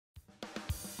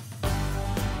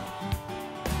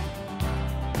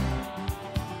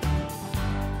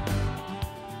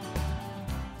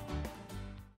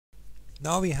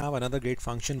Now we have another great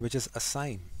function, which is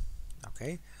assign.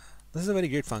 Okay, this is a very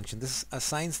great function. This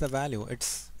assigns the value.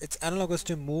 It's analogous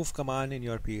to move command in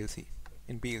your PLC.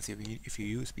 In PLC, if you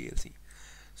use PLC.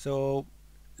 So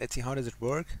let's see, how does it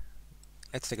work.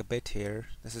 Let's take a bit here.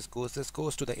 This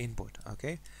goes to the input.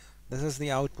 Okay, this is the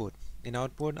output. In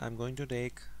output, I'm going to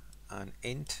take an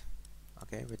int,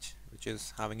 okay, which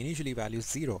is having initially value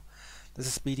 0. This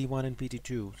is PT1 and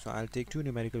PT2, so I'll take two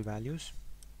numerical values,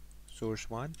 source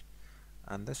 1,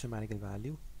 and this numerical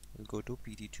value will go to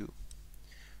PT2.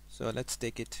 So let's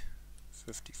take it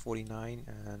 49,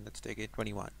 and let's take it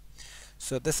 21.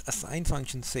 So this assign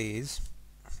function says,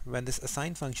 when this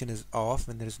assign function is off,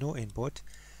 when there is no input,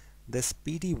 this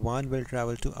PT1 will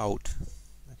travel to out.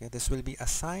 Okay, this will be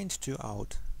assigned to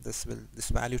out. This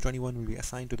value 21 will be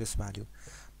assigned to this value.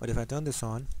 But if I turn this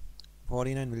on,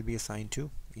 49 will be assigned to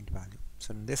int value.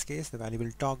 So in this case, the value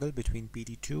will toggle between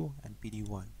PT2 and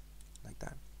PT1, like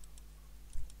that.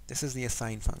 This is the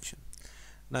assign function.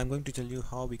 Now I'm going to tell you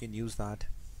how we can use that,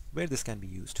 where this can be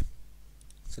used.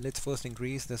 So let's first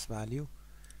increase this value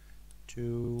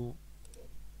to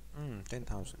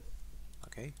 10,000.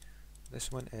 Okay,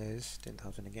 this one is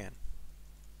 10,000 again.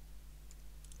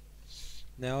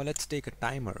 Now let's take a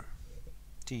timer,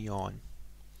 T on.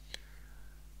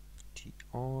 T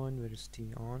on, where is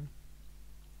T on?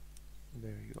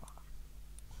 There you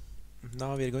are.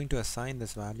 Now we are going to assign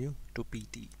this value to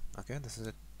PT. Okay, this is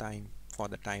a time for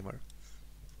the timer.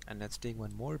 And let's take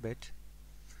one more bit,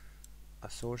 a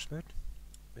source bit,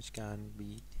 which can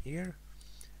be here,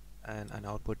 and an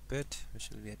output bit, which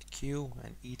will be at Q,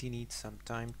 and ET needs some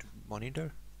time to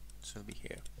monitor, so will be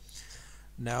here.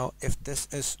 Now if this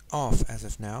is off as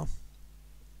of now,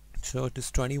 so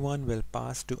this 21 will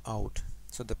pass to out.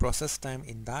 So the process time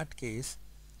in that case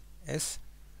is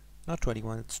not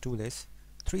 21, it's too less,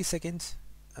 3 seconds,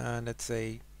 and let's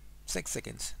say 6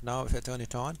 seconds. Now if I turn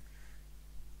it on,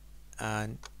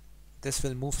 and this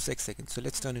will move 6 seconds, so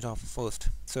let's turn it off first.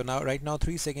 So now right now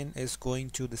 3 seconds is going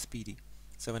to this PD.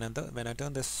 So when I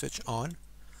turn this switch on,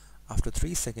 after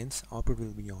 3 seconds output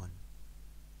will be on.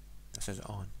 This is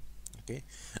on. Okay,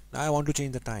 now I want to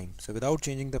change the time. So without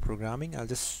changing the programming, I'll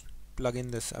just plug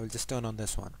in this, I will just turn on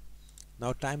this one.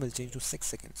 Now time will change to 6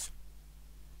 seconds,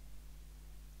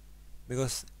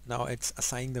 because now it's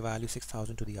assigning the value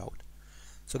 6000 to the out.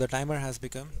 So the timer has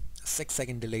become a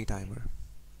 6-second delay timer.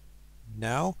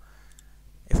 Now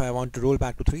if I want to roll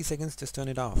back to 3 seconds, just turn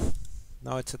it off.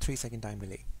 Now it's a 3-second time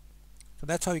delay. So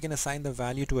that's how you can assign the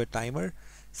value to a timer.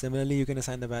 Similarly, you can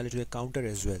assign the value to a counter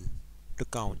as well, to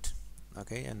count.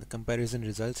 Okay, and the comparison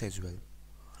results as well.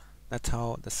 That's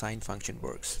how the assign function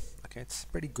works. Okay, it's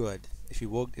pretty good. If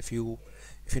you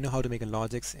know how to make a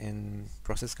logics in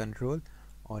process control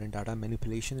or in data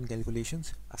manipulation and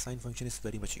calculations, assign function is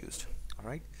very much used.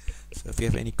 Alright, so if you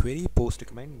have any query, post a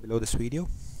comment below this video.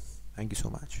 Thank you so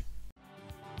much.